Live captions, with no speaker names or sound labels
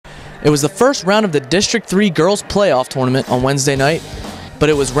It was the first round of the District 3 Girls Playoff Tournament on Wednesday night, but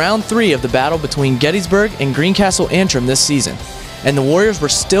it was round 3 of the battle between Gettysburg and Greencastle-Antrim this season, and the Warriors were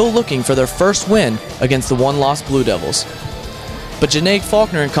still looking for their first win against the one-loss Blue Devils. But Janae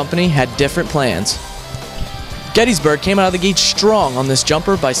Faulkner and company had different plans. Gettysburg came out of the gate strong on this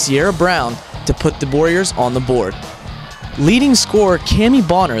jumper by Sierra Brown to put the Warriors on the board. Leading scorer Cammie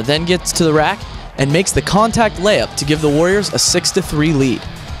Bonner then gets to the rack and makes the contact layup to give the Warriors a 6-3 lead.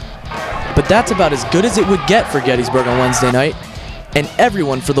 But that's about as good as it would get for Gettysburg on Wednesday night, and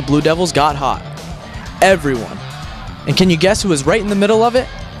everyone for the Blue Devils got hot. Everyone. And can you guess who was right in the middle of it?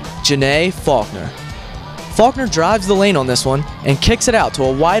 Janae Faulkner. Faulkner drives the lane on this one and kicks it out to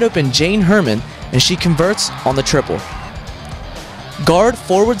a wide open Jane Herman, and she converts on the triple. Guard,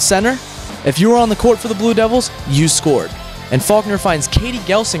 forward, center, if you were on the court for the Blue Devils, you scored. And Faulkner finds Katie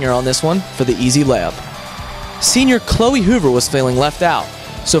Gelsinger on this one for the easy layup. Senior Chloe Hoover was feeling left out,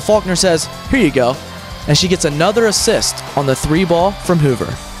 so Faulkner says, "Here you go," and she gets another assist on the 3 ball from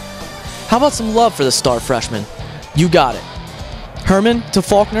Hoover. How about some love for the star freshman? You got it. Herman to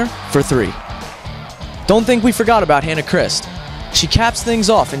Faulkner for 3. Don't think we forgot about Hannah Christ. She caps things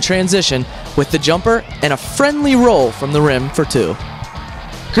off in transition with the jumper and a friendly roll from the rim for 2.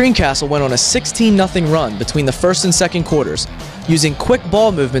 Greencastle went on a 16-0 run between the first and second quarters, using quick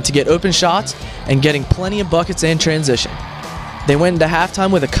ball movement to get open shots and getting plenty of buckets and transition. They went into halftime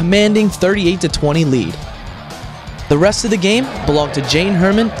with a commanding 38-20 lead. The rest of the game belonged to Jane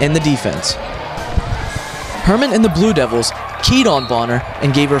Herman and the defense. Herman and the Blue Devils keyed on Bonner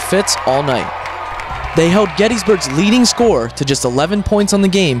and gave her fits all night. They held Gettysburg's leading scorer to just 11 points on the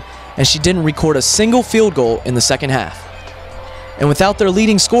game, and she didn't record a single field goal in the second half. And without their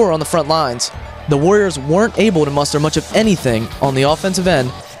leading scorer on the front lines, the Warriors weren't able to muster much of anything on the offensive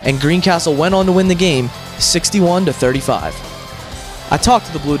end, and Greencastle went on to win the game 61-35. I talked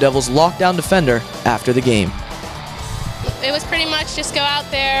to the Blue Devils' lockdown defender after the game. It was pretty much just go out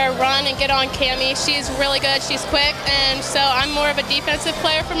there, run, and get on Cammie. She's really good, she's quick, and so I'm more of a defensive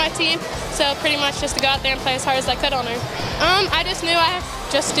player for my team, so pretty much just to go out there and play as hard as I could on her. I just knew I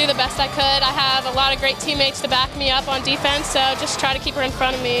just do the best I could. I have a lot of great teammates to back me up on defense, so just try to keep her in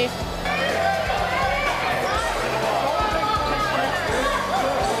front of me.